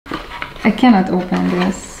I cannot open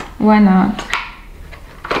this. Why not?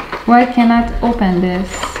 Why cannot open this?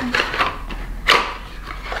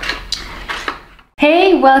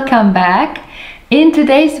 Hey, welcome back. In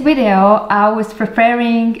today's video, I was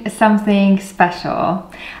preparing something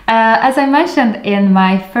special. As I mentioned in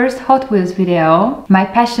my first Hot Wheels video, my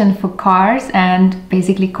passion for cars and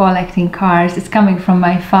basically collecting cars is coming from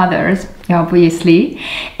my father's, obviously.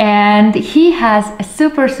 And he has a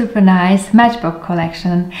super nice Matchbox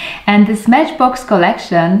collection. And this Matchbox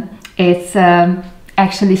collection, it's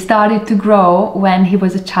actually started to grow when he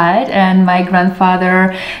was a child, and my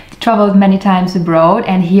grandfather traveled many times abroad,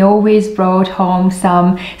 and he always brought home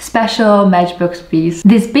some special Matchbox piece.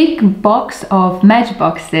 This big box of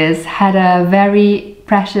Matchboxes had a very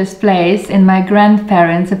precious place in my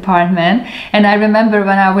grandparents' apartment, and I remember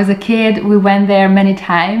when I was a kid we went there many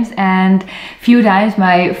times, and few times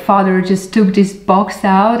my father just took this box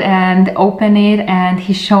out and opened it, and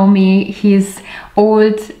he showed me his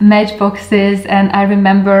old Matchboxes. And I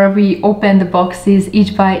remember we opened the boxes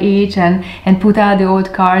each by each and put out the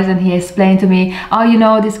old cars, and he explained to me, oh, you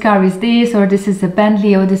know, this car is this, or this is a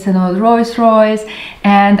Bentley, or this is an old Rolls-Royce.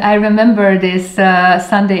 And I remember this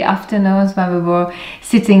Sunday afternoons when we were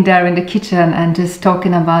sitting there in the kitchen and just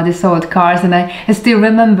talking about these old cars, and I still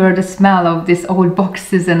remember the smell of these old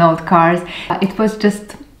boxes and old cars. It was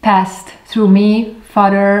just passed through me,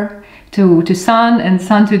 father to son, and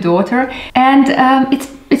son to daughter. And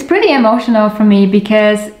it's pretty emotional for me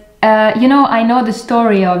because you know, I know the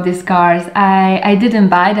story of these cars. I didn't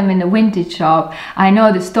buy them in a vintage shop. I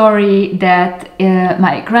know the story that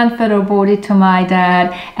my grandfather bought it to my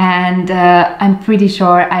dad, and I'm pretty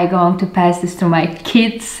sure I'm going to pass this to my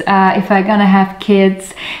kids if I'm gonna have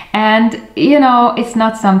kids. And you know, it's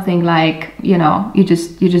not something like, you know, you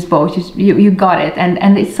just bought, you got it,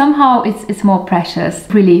 and it's somehow it's more precious,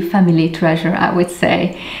 really family treasure, I would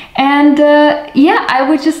say. And yeah, I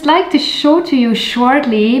would just like to show to you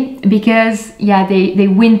shortly, because yeah, they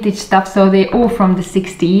vintage stuff, so they all from the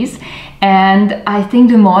 60s, and I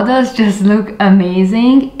think the models just look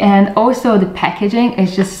amazing, and also the packaging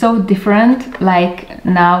is just so different like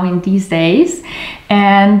now in these days.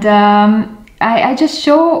 And I just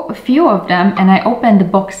show a few of them, and I open the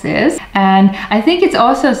boxes, and I think it's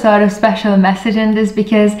also sort of special message in this,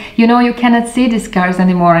 because you know, you cannot see these cars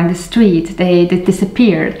anymore on the street. They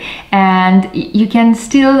disappeared, and you can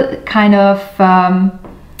still kind of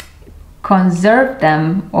conserve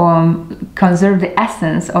them, or conserve the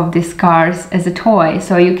essence of these cars as a toy,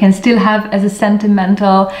 so you can still have as a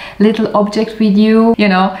sentimental little object with you, you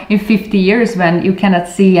know, in 50 years when you cannot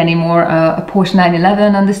see anymore a Porsche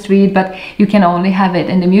 911 on the street, but you can only have it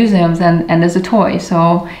in the museums and as a toy,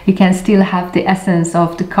 so you can still have the essence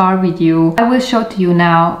of the car with you. I will show to you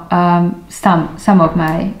now some of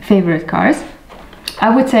my favorite cars.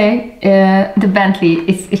 I would say the Bentley,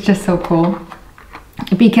 it's just so cool,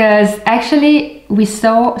 because actually we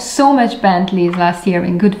saw so much Bentleys last year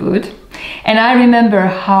in Goodwood, and I remember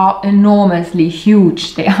how enormously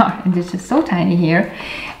huge they are, and they're just so tiny here.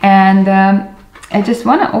 And I just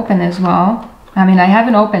want to open as well. I mean, I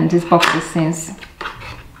haven't opened these boxes since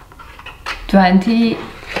 20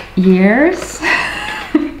 years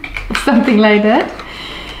something like that.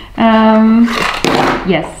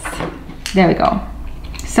 Yes, there we go.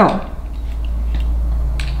 So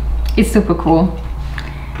it's super cool.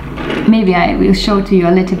 Maybe I will show to you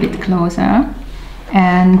a little bit closer.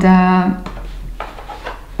 And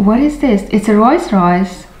what is this? It's a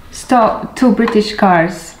Rolls-Royce. Two British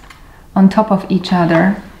cars on top of each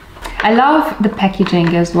other. I love the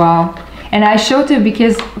packaging as well. And I showed you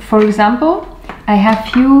because, for example, I have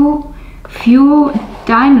few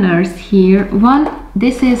Daimlers here.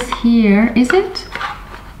 This is here, is it?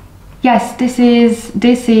 Yes, this is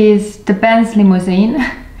the Benz limousine.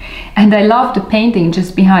 And I love the painting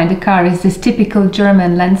just behind the car. It's this typical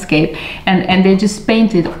German landscape, and they just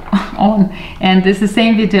painted on. And it's the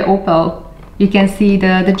same with the Opel. You can see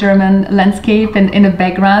the German landscape, and in the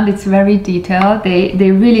background it's very detailed.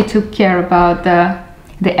 They really took care about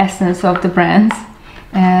the essence of the brands.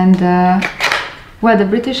 And well, the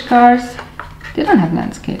British cars, they don't have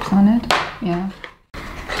landscapes on it. Yeah.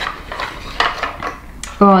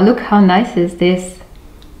 Oh, look how nice is this.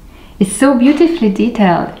 It's so beautifully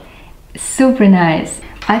detailed. Super nice.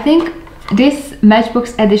 I think this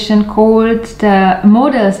Matchbox edition called the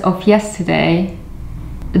Models of Yesterday.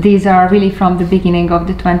 These are really from the beginning of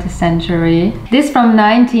the 20th century. This from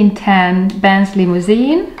 1910 Benz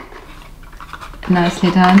limousine.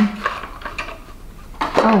 Nicely done.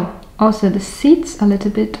 Oh, also the seats a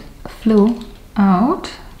little bit flew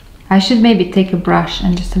out. I should maybe take a brush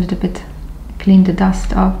and just a little bit clean the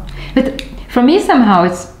dust off. But for me somehow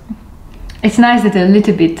It's nice that they're a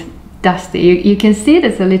little bit dusty. You can see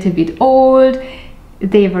that's a little bit old.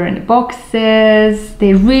 They were in boxes.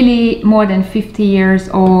 They're really more than 50 years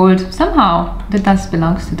old. Somehow the dust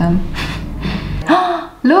belongs to them.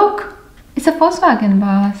 Look, it's a Volkswagen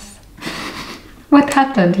bus. What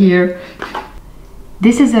happened here?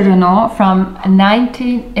 This is a Renault from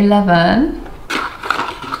 1911.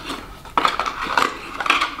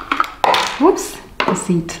 Whoops, the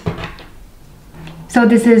seat. So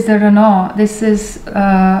this is the Renault. This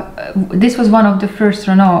was one of the first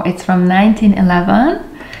Renault. It's from 1911.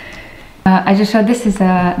 I just showed this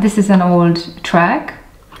is an old track.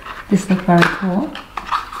 This looks very cool.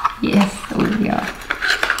 Yes, Olivia.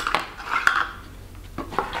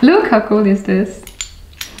 Look how cool is this.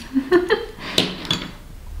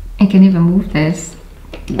 I can even move this.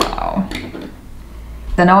 Wow.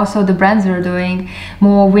 And also the brands are doing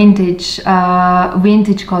more vintage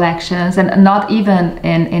collections, and not even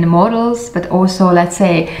in models, but also, let's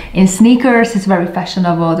say, in sneakers. It's very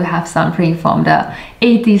fashionable to have something from the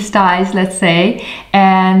 80s styles, let's say.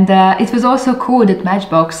 And it was also cool that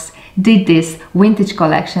Matchbox did this vintage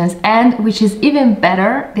collections, and which is even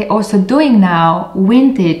better, they're also doing now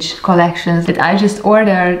vintage collections. That I just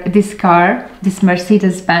ordered this car, this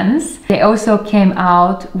Mercedes-Benz. They also came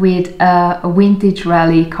out with a vintage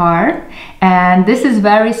rally car, and this is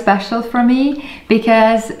very special for me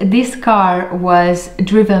because this car was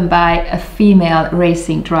driven by a female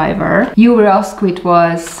racing driver. Jury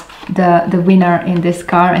was the winner in this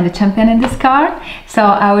car and the champion in this car, so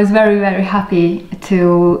I was very happy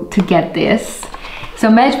to get this. So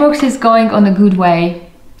Matchbox is going on a good way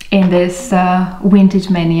in this vintage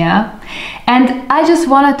mania, and I just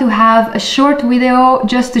wanted to have a short video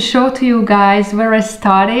just to show to you guys where I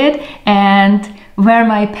started and where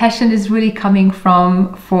my passion is really coming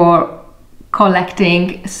from for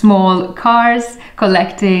collecting small cars,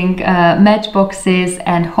 collecting Matchboxes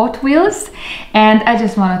and Hot Wheels. And I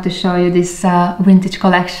just wanted to show you this vintage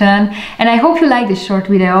collection, and I hope you like this short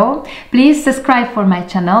video. Please subscribe for my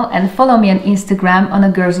channel and follow me on Instagram on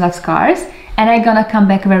A Girls Loves Cars, and I'm gonna come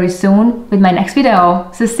back very soon with my next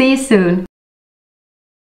video, so see you soon.